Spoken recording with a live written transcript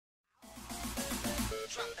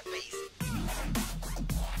drop the bass.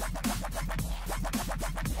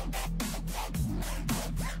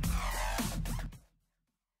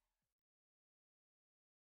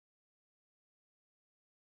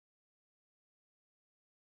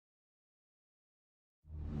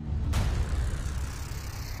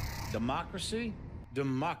 Democracy?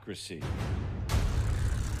 Democracy.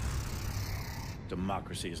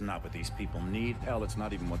 Democracy is not what these people need. Hell, it's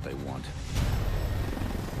not even what they want.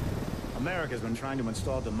 America's been trying to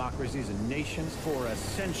install democracies in nations for a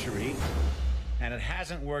century, and it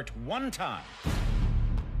hasn't worked one time.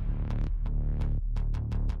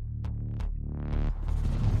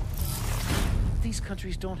 These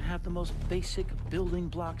countries don't have the most basic building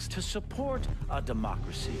blocks to support a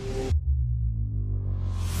democracy.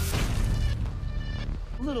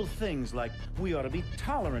 Little things like we ought to be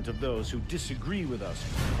tolerant of those who disagree with us.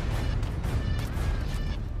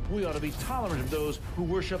 We ought to be tolerant of those who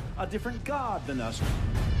worship a different God than us.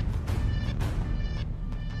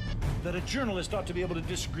 That a journalist ought to be able to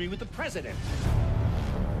disagree with the president.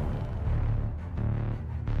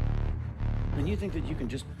 And you think that you can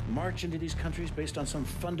just march into these countries based on some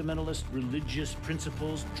fundamentalist religious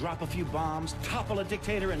principles, drop a few bombs, topple a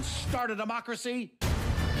dictator, and start a democracy?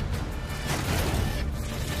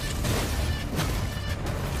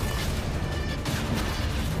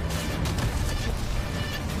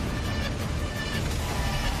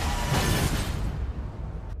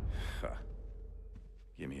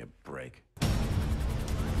 Give me a break.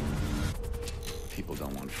 People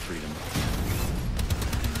don't want freedom.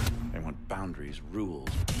 They want boundaries, rules,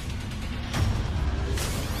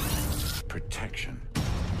 protection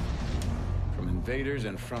from invaders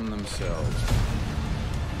and from themselves.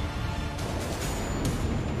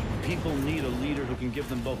 People need a leader who can give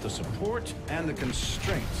them both the support and the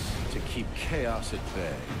constraints to keep chaos at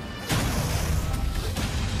bay.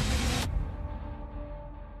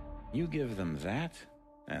 You give them that,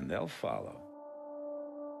 and they'll follow.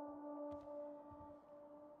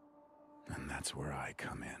 And that's where I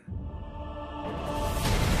come in.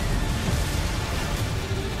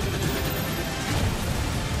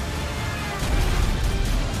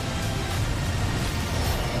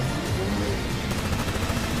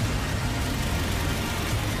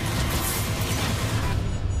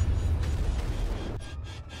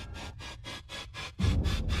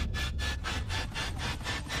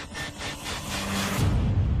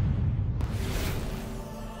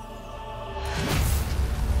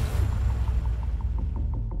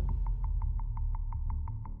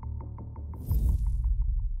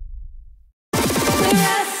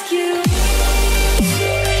 Yeah.